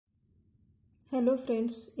Hello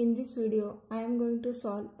friends, in this video I am going to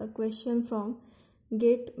solve a question from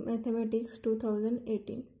Gate Mathematics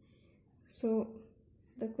 2018. So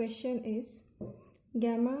the question is,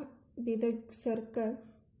 gamma be the circle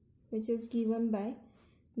which is given by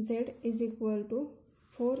z is equal to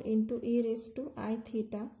 4 into e raised to I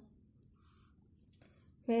theta,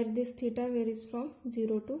 where this theta varies from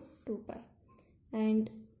 0 to 2 pi, and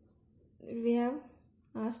we have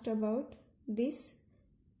asked about this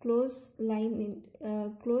closed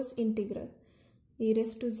integral e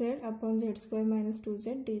raised to z upon z square minus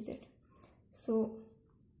 2z dz. So,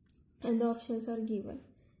 and the options are given.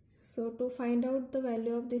 So to find out the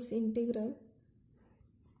value of this integral,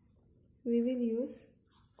 we will use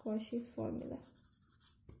Cauchy's formula.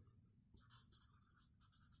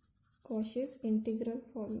 Cauchy's integral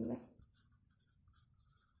formula.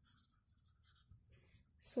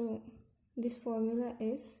 So this formula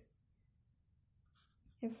is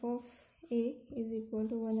f of a is equal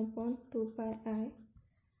to 1 upon 2 pi I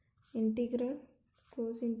integral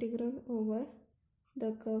close integral over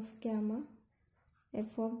the curve gamma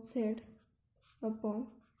f of z upon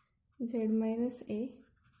z minus a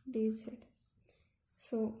dz.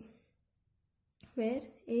 So where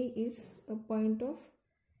a is a point of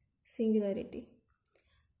singularity.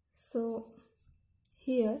 So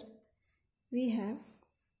here we have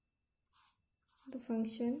the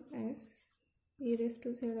function as e raised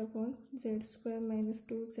to z upon z square minus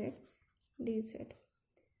 2z dz.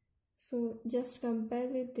 So just compare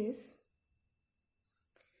with this,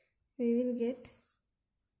 we will get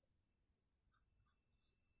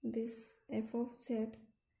this f of z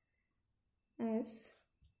as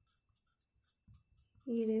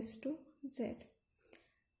e raised to z.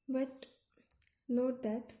 But note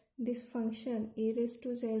that this function e raised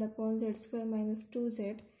to z upon z square minus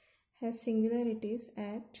 2z has singularities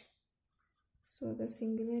at, so the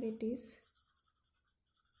singularities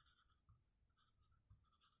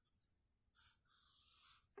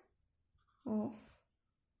of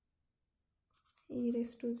e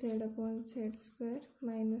raised to z upon z square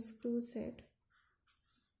minus 2z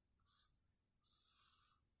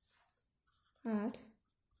are,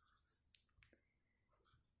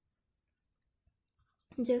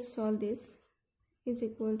 just solve this, is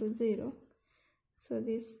equal to 0. So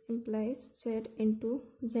this implies z into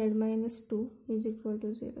z minus 2 is equal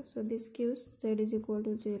to 0. So this gives z is equal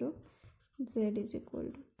to 0, z is equal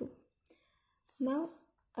to 2. Now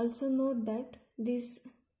also note that these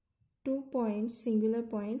 2 points, singular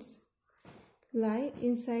points, lie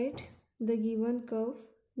inside the given curve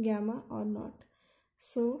gamma or not.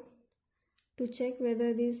 So to check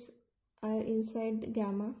whether these are inside the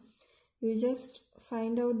gamma, you just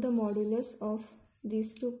find out the modulus of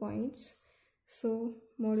these 2 points. So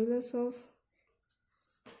modulus of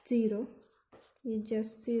 0 is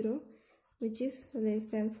just 0, which is less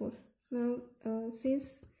than 4. Now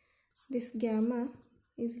since this gamma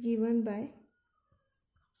is given by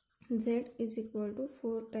z is equal to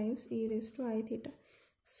 4 times e raised to I theta,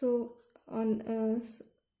 so on a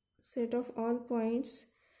set of all points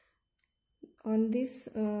on this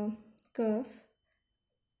curve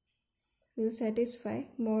will satisfy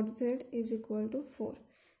mod z is equal to 4.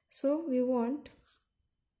 So we want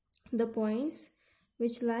the points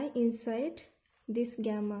which lie inside this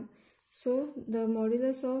gamma. So the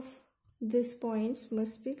modulus of these points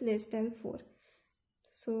must be less than 4.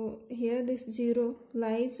 So here this 0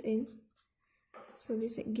 lies in, so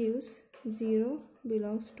this gives 0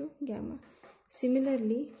 belongs to gamma.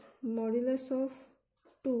 Similarly, modulus of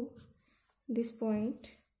 2, this point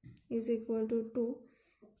is equal to 2,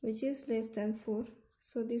 which is less than 4.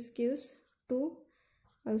 So this gives 2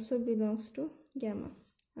 also belongs to gamma,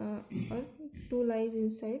 or 2 lies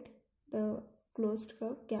inside the closed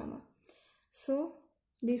curve gamma. So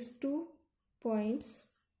these 2 points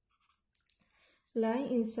lie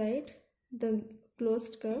inside the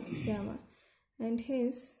closed curve gamma, and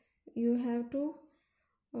hence you have to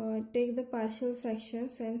take the partial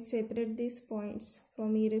fractions and separate these points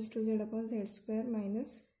from e raised to z upon z square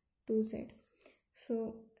minus 2z.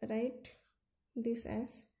 So write this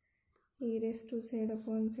as e raised to z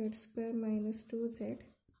upon z square minus 2z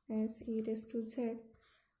as e raised to z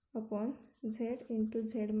upon z into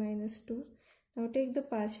z minus 2. Now take the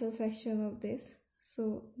partial fraction of this.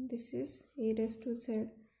 So this is e raised to z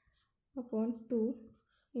upon 2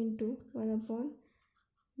 into 1 upon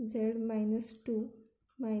z minus 2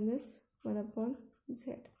 minus 1 upon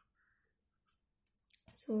z.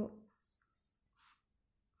 So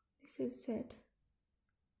this is z.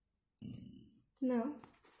 Now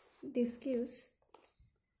this gives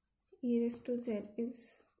e raised to z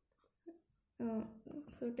is,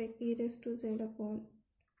 so take e raised to z upon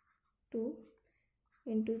 2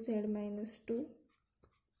 into z minus 2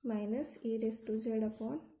 minus e raised to z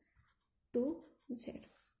upon 2z.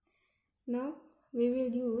 Now we will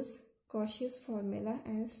use Cauchy's formula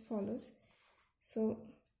as follows. So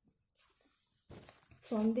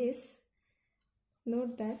from this,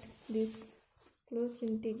 note that this closed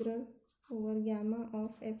integral over gamma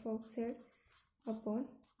of f of z upon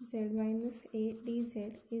z minus a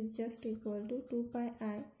dz is just equal to 2 pi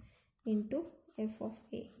I into f of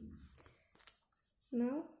a.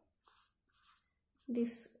 Now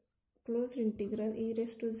this closed integral e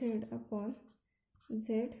raised to z upon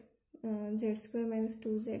z square minus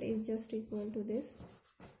 2z is just equal to this.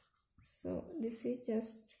 So this is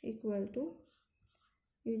just equal to,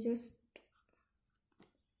 you just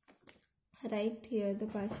write here the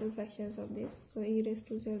partial fractions of this. So e raised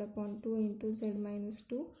to z upon 2 into z minus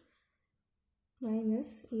 2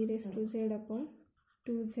 minus e raised to z upon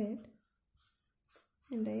 2z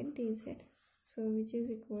and write dz. So which is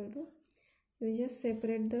equal to, you just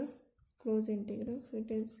separate the closed integral. So it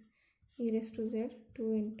is e raised to z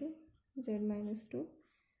 2 into z minus 2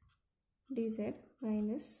 dz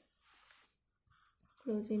minus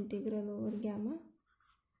closed integral over gamma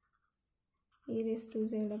e raised to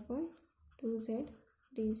z upon 2z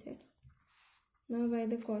dz. Now by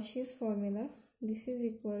the Cauchy's formula, this is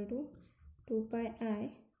equal to 2 pi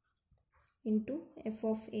I into f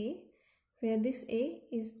of a, where this a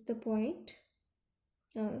is the point,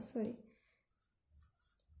 f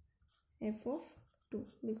of 2,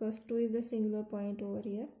 because 2 is the singular point over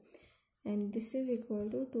here, and this is equal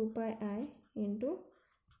to 2 pi I into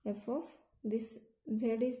f of this z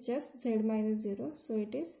is just z minus 0, so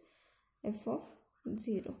it is f of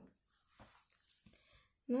 0.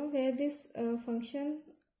 Now where this function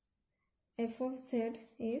f of z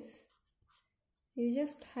is, you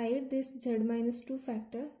just hide this z minus 2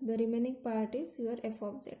 factor, the remaining part is your f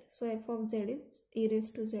of z. So f of z is e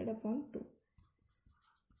raised to z upon 2.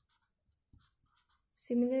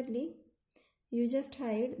 Similarly, you just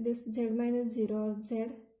hide this z minus 0 or z,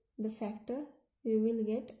 the factor, you will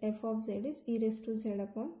get f of z is e raised to z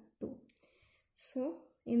upon 2. So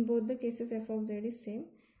in both the cases f of z is same.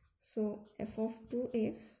 So f of 2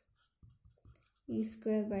 is e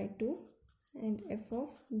square by 2 and f of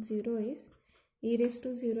 0 is e raised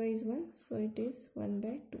to 0 is 1, so it is 1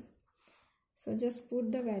 by 2. So just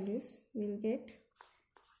put the values, we will get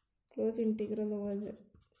closed integral over z,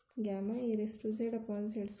 gamma e raised to z upon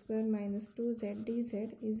z square minus 2z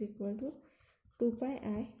dz is equal to 2 pi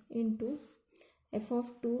I into f of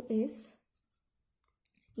 2 is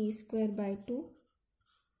e square by 2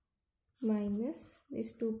 minus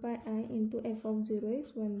this 2 pi I into f of 0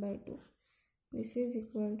 is 1 by 2. This is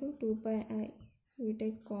equal to 2 pi I, we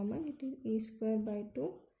take common, it is e square by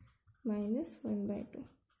 2 minus 1 by 2.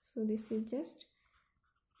 So this is just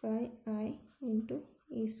pi I into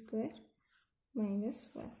e square minus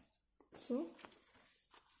 1. So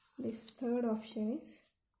this third option is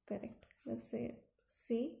correct. Let's say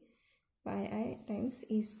C, pi I times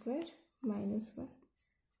e square minus 1.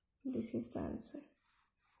 This is the answer.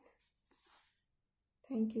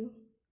 Thank you.